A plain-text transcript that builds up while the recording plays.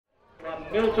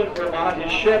Milton, Vermont. His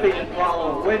Chevy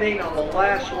Impala winning on the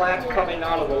last lap coming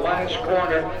out of the last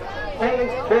corner.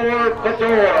 04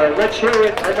 Fedor. Let's hear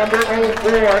it for number 04,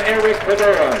 Eric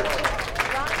Fedor.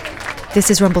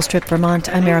 This is Rumble Strip, Vermont.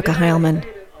 I'm Erica Heilman.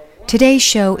 Today's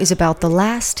show is about the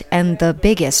last and the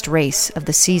biggest race of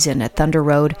the season at Thunder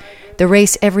Road, the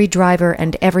race every driver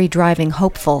and every driving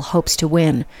hopeful hopes to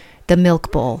win, the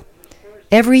Milk Bowl.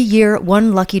 Every year,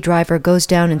 one lucky driver goes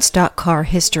down in stock car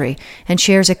history and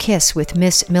shares a kiss with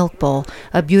Miss Milk Bowl,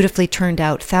 a beautifully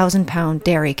turned-out 1,000-pound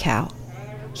dairy cow.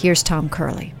 Here's Tom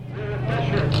Curley.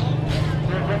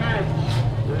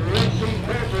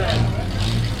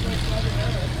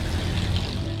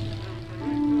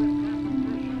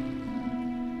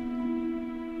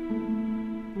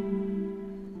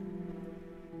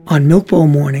 On Milk Bowl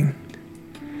morning,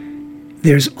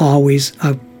 there's always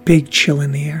a big chill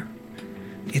in the air.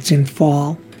 It's in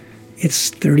fall. It's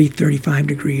 30, 35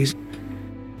 degrees.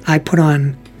 I put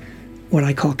on what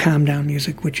I call calm down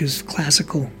music, which is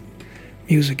classical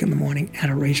music in the morning at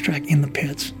a racetrack in the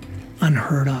pits.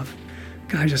 Unheard of.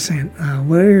 Guys are saying,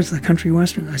 where's the country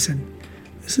western? I said,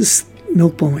 this is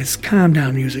Milk Bowl. It's calm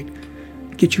down music.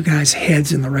 Get you guys'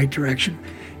 heads in the right direction.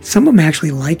 Some of them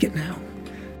actually like it now.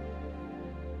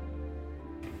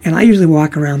 And I usually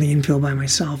walk around the infield by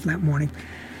myself that morning.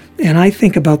 And I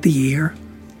think about the year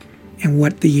and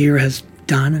what the year has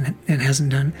done and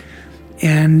hasn't done.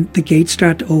 And the gates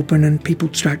start to open and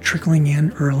people start trickling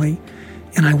in early.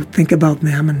 And I think about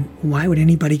them and why would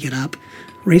anybody get up?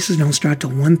 Races don't start till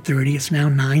 1:30. It's now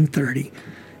 9:30.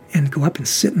 And go up and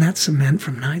sit in that cement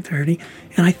from 9:30.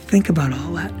 And I think about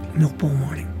all that Milk Bowl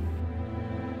morning.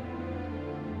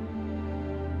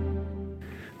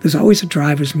 There's always a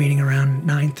driver's meeting around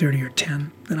 9:30 or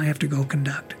 10 that I have to go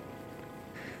conduct.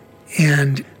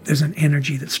 And there's an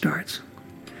energy that starts.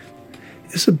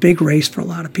 It's a big race for a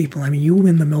lot of people. I mean, you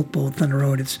win the Milk Bowl at Thunder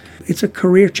Road, it's a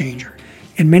career changer.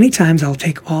 And many times I'll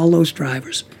take all those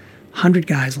drivers, 100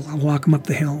 guys, I'll walk them up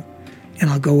the hill, and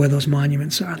I'll go where those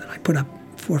monuments are that I put up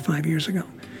 4 or 5 years ago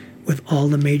with all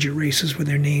the major races with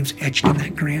their names etched in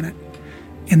that granite.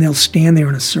 And they'll stand there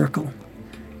in a circle.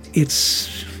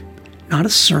 It's not a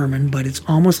sermon, but it's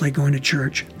almost like going to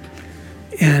church.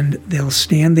 And they'll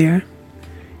stand there,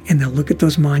 and they'll look at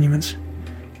those monuments,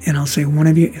 and I'll say, one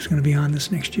of you is going to be on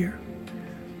this next year.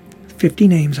 50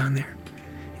 names on there.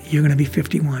 You're going to be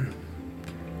 51.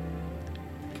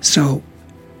 So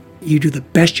you do the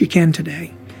best you can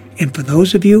today. And for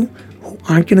those of you who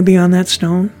aren't going to be on that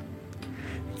stone,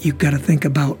 you've got to think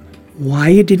about why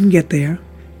you didn't get there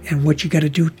and what you got to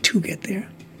do to get there.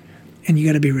 And you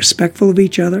got to be respectful of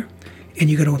each other, and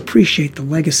you got to appreciate the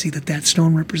legacy that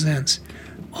stone represents.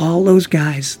 All those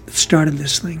guys that started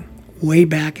this thing way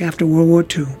back after World War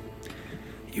II,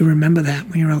 you remember that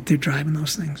when you're out there driving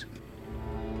those things.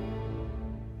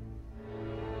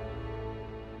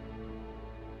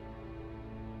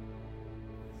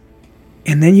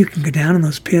 And then you can go down in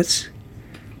those pits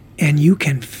and you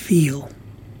can feel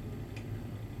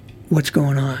what's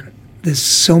going on. There's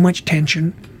so much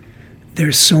tension.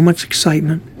 There's so much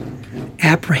excitement,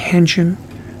 apprehension,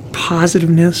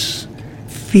 positiveness,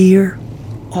 fear.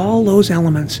 All those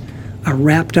elements are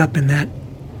wrapped up in that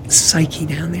psyche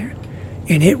down there.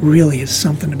 And it really is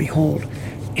something to behold.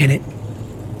 And it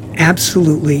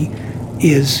absolutely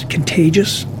is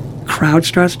contagious. Crowd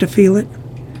starts to feel it.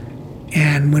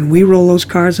 And when we roll those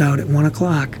cars out at 1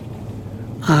 o'clock,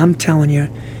 I'm telling you,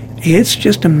 it's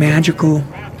just a magical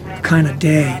kind of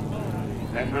day.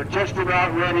 And we're just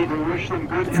about ready to wish them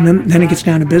good. And then it gets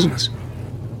down to business.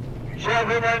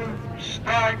 Gentlemen,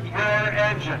 start your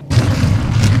engine.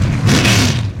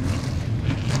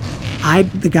 I'm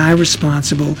the guy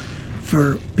responsible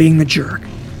for being the jerk.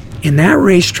 In that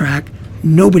racetrack,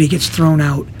 nobody gets thrown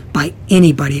out by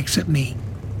anybody except me.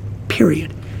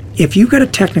 Period. If you've got a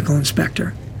technical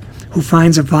inspector who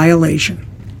finds a violation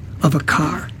of a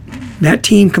car, that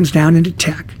team comes down into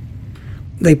tech.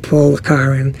 They pull the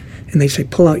car in and they say,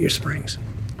 pull out your springs.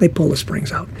 They pull the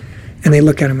springs out. And they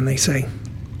look at them and they say,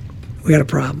 we got a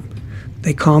problem.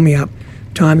 They call me up.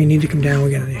 Tom, you need to come down. We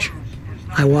got an issue.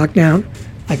 I walk down.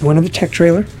 I go into the tech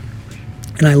trailer,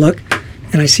 and I look,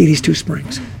 and I see these 2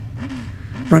 springs,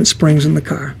 front springs in the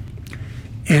car.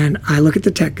 And I look at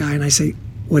the tech guy, and I say,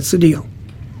 what's the deal?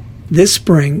 This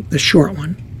spring, the short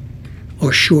one,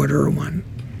 or shorter one,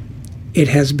 it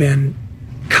has been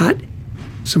cut.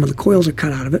 Some of the coils are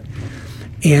cut out of it,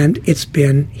 and it's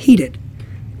been heated,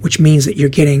 which means that you're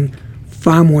getting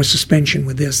far more suspension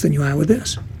with this than you are with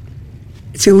this.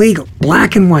 It's illegal,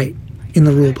 black and white in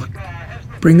the rule book.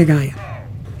 Bring the guy in.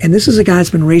 And this is a guy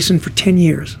that's been racing for 10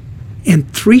 years. And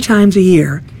 3 times a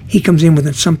year, he comes in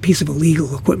with some piece of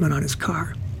illegal equipment on his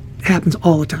car. It happens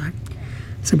all the time.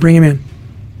 So bring him in.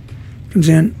 Comes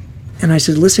in, and I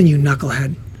said, listen, you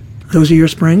knucklehead, those are your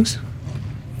springs?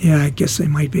 Yeah, I guess they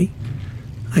might be.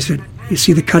 I said, you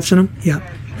see the cuts in them? Yeah.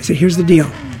 I said, here's the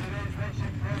deal.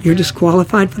 You're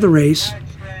disqualified for the race.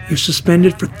 You're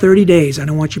suspended for 30 days. I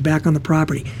don't want you back on the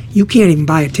property. You can't even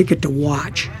buy a ticket to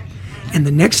watch. And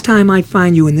the next time I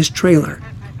find you in this trailer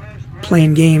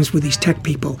playing games with these tech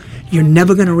people, you're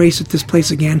never going to race at this place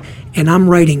again, and I'm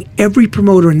writing every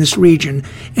promoter in this region,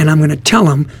 and I'm going to tell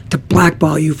them to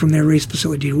blackball you from their race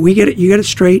facility. Do we get it? You get it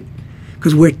straight?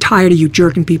 Because we're tired of you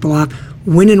jerking people off,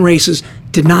 winning races,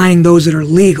 denying those that are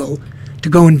legal to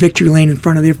go in victory lane in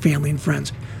front of their family and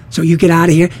friends. So you get out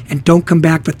of here and don't come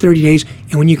back for 30 days,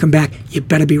 and when you come back, you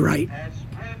better be right.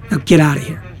 Now get out of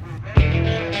here.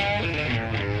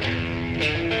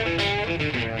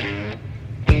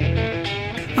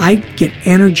 I get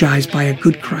energized by a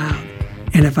good crowd.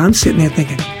 And if I'm sitting there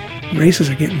thinking, races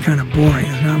are getting kind of boring,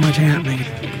 there's not much happening,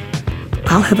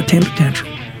 I'll have a temper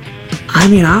tantrum. I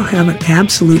mean, I'll have an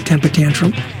absolute temper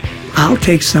tantrum. I'll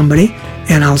take somebody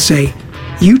and I'll say,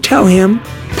 you tell him,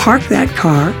 park that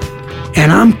car,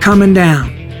 and I'm coming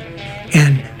down.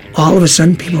 And all of a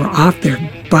sudden, people are off their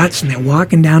butts and they're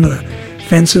walking down to the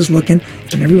fences looking,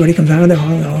 and everybody comes out of there,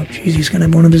 oh, geez, he's going to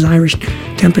have one of his Irish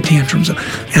temper tantrums.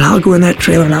 And I'll go in that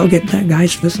trailer and I'll get that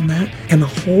guy's this and that, and the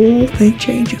whole thing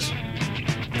changes.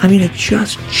 I mean, it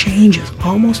just changes,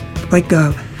 almost like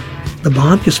the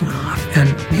bomb just went off, and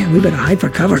man, we better hide for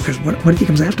cover, because what if he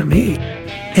comes after me?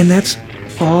 And that's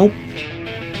all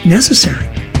necessary.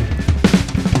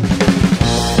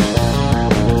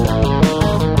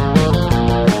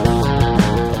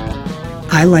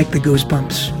 I like the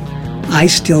goosebumps. I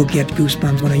still get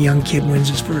goosebumps when a young kid wins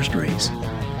his first race.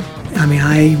 I mean,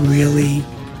 I really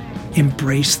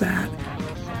embrace that.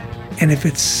 And if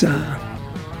it's a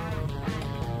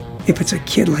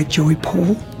kid like Joey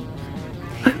Pole,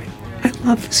 I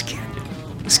love this kid.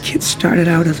 This kid started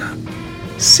out as a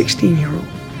 16-year-old,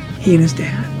 he and his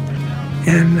dad.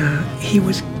 And he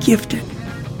was gifted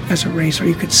as a racer.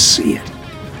 You could see it.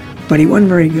 But he wasn't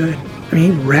very good. I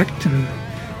mean, he wrecked and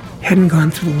hadn't gone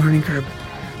through the learning curve.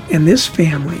 And this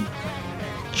family,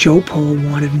 Joe Pole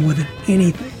wanted more than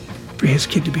anything for his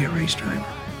kid to be a race driver.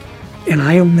 And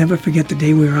I'll never forget the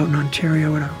day we were out in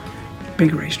Ontario at a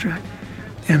big racetrack.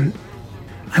 And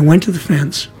I went to the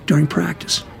fence during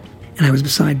practice, and I was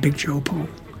beside Big Joe Pole.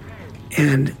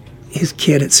 And his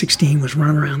kid at 16 was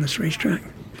running around this racetrack.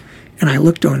 And I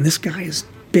looked on, this guy is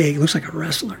big, looks like a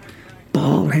wrestler.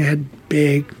 Bald head,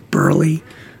 big, burly,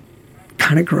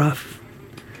 kind of gruff.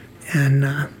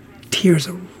 And tears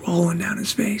are rolling down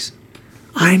his face.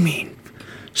 I mean,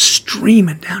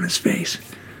 streaming down his face.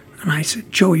 And I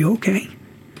said, Joe, you okay?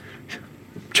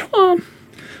 Tom,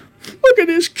 look at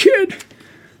this kid.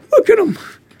 Look at him.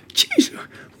 Jesus,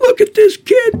 look at this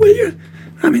kid, will you?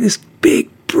 I mean, this big,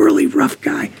 burly, rough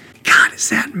guy. God, is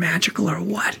that magical or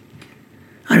what?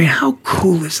 I mean, how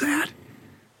cool is that?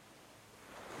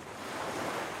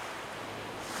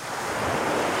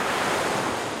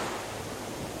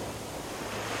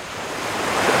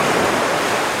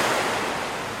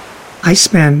 I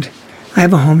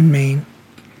have a home in Maine,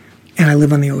 and I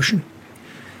live on the ocean.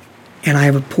 And I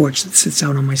have a porch that sits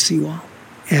out on my seawall.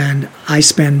 And I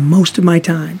spend most of my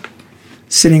time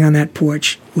sitting on that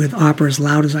porch with opera as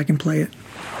loud as I can play it.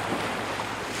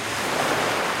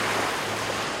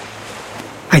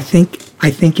 I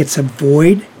think it's a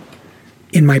void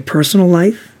in my personal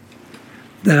life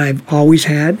that I've always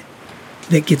had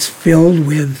that gets filled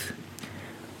with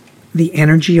the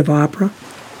energy of opera.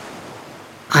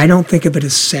 I don't think of it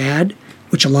as sad,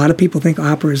 which a lot of people think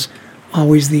opera is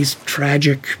always these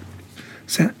tragic.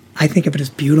 I think of it as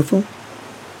beautiful,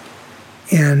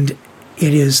 and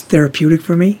it is therapeutic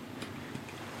for me.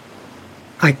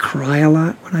 I cry a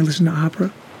lot when I listen to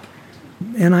opera,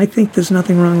 and I think there's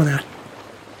nothing wrong with that.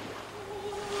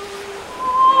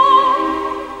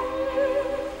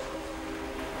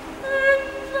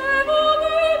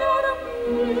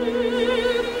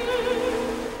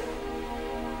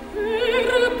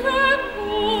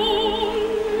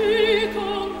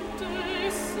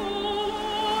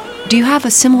 Do you have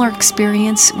a similar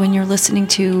experience when you're listening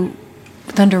to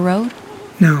Thunder Road?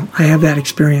 No, I have that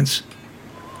experience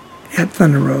at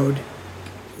Thunder Road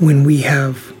when we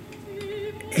have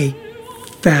a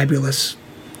fabulous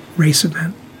race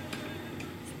event.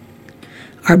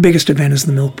 Our biggest event is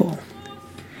the Milk Bowl.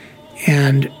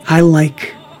 And I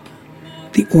like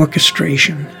the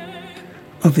orchestration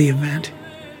of the event.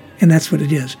 And that's what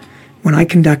it is. When I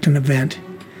conduct an event,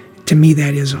 to me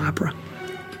that is opera.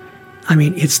 I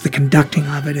mean, it's the conducting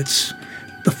of it. It's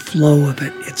the flow of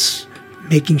it. It's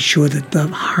making sure that the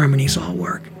harmonies all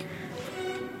work.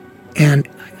 And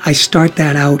I start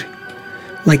that out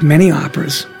like many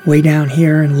operas, way down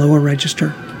here in lower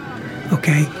register.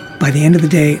 Okay? By the end of the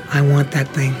day, I want that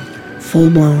thing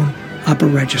full-blown upper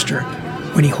register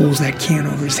when he holds that can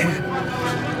over his head.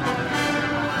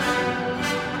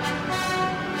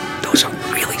 Those are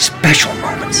really special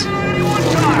moments. A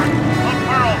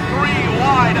Pearl 3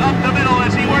 wide up the middle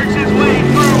as he works his way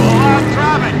through a lot of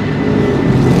traffic.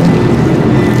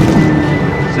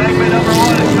 Segment number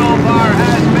 1 so far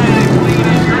has been a clean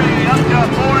and green up to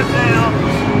 4th now.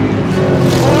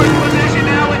 4th position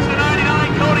now, it's the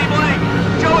 99 Cody Blake.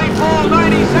 Joey Paul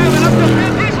 97 up to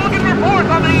 5th. He's looking for 4th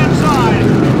on the inside.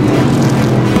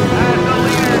 As the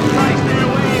leaders price their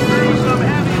way through some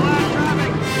heavy lap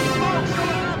traffic. Smoke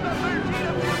showing up the 13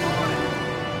 of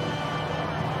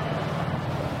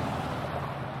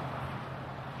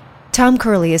Tom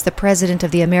Curley is the president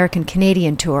of the American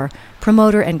Canadian Tour,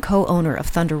 promoter and co-owner of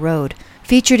Thunder Road.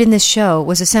 Featured in this show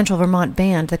was a Central Vermont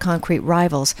band, the Concrete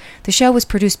Rivals. The show was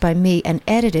produced by me and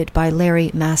edited by Larry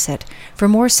Massett. For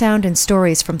more sound and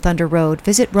stories from Thunder Road,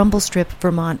 visit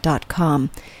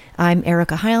rumblestripvermont.com. I'm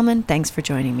Erica Heilman. Thanks for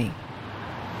joining me.